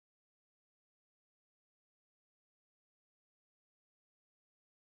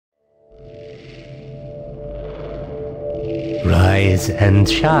Rise and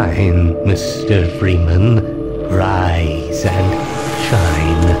shine, Mr. Freeman. Rise and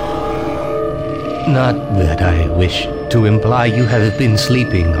shine. Not that I wish to imply you have been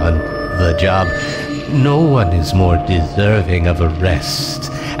sleeping on the job. No one is more deserving of a rest,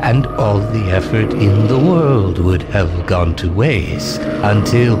 and all the effort in the world would have gone to waste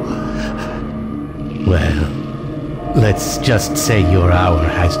until... well, let's just say your hour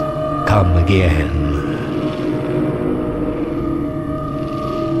has come again.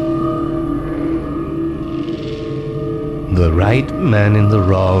 The right man in the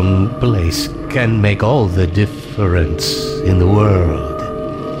wrong place can make all the difference in the world.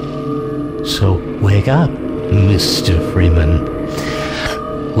 So wake up, Mr. Freeman.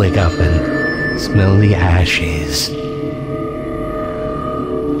 Wake up and smell the ashes.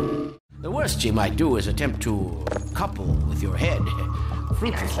 The worst you might do is attempt to couple with your head.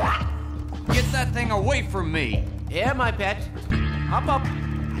 Fruitlessly. Get that thing away from me! Here, my pet. Up, up.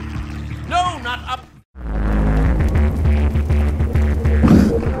 No, not up.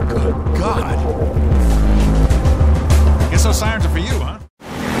 Good God! Guess those sirens are for you, huh?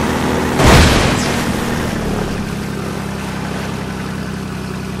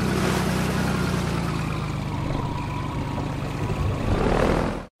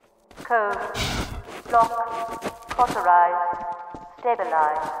 Code. Lock. Authorize.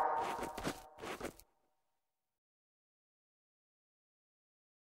 Stabilize.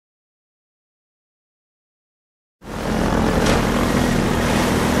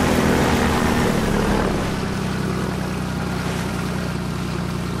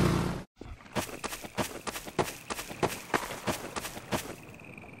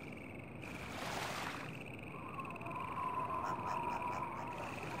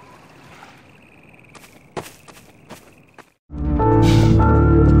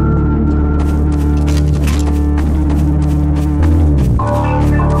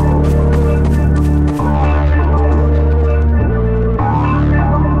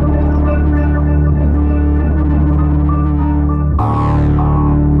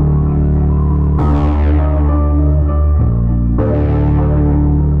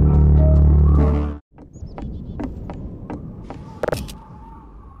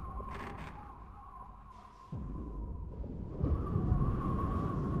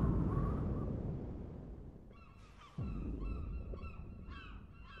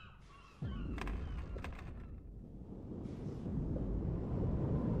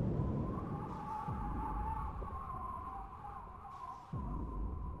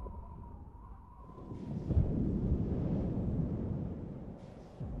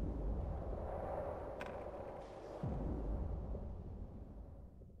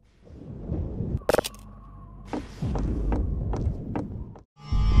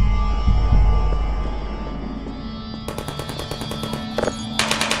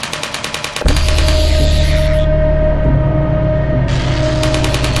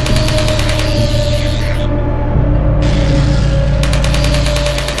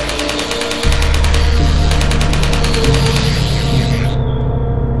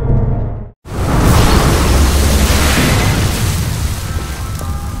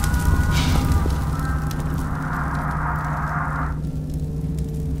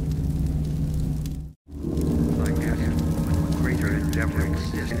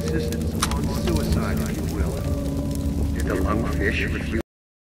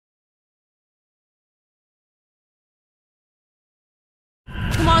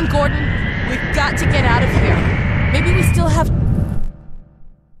 Come on, Gordon. We've got to get out of here. Maybe we still have...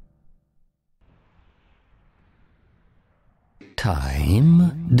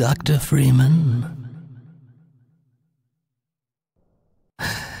 Time, Dr. Freeman?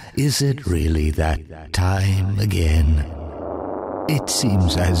 Is it really that time again? It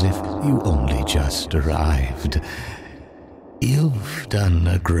seems as if you only just arrived. You've done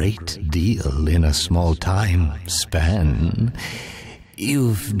a great deal in a small time span.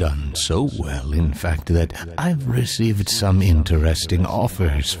 You've done so well, in fact, that I've received some interesting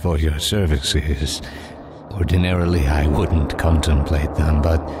offers for your services. Ordinarily, I wouldn't contemplate them,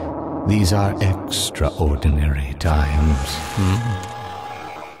 but these are extraordinary times.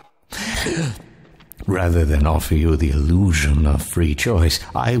 Rather than offer you the illusion of free choice,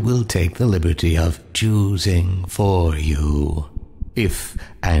 I will take the liberty of choosing for you, if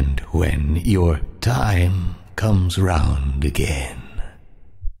and when your time comes round again.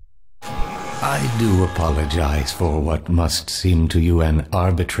 I do apologize for what must seem to you an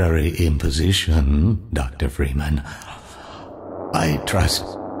arbitrary imposition, Dr. Freeman. I trust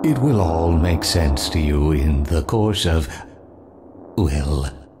it will all make sense to you in the course of... well,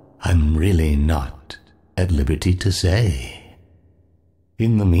 I'm really not at liberty to say.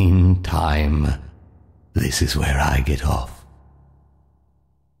 In the meantime, this is where I get off.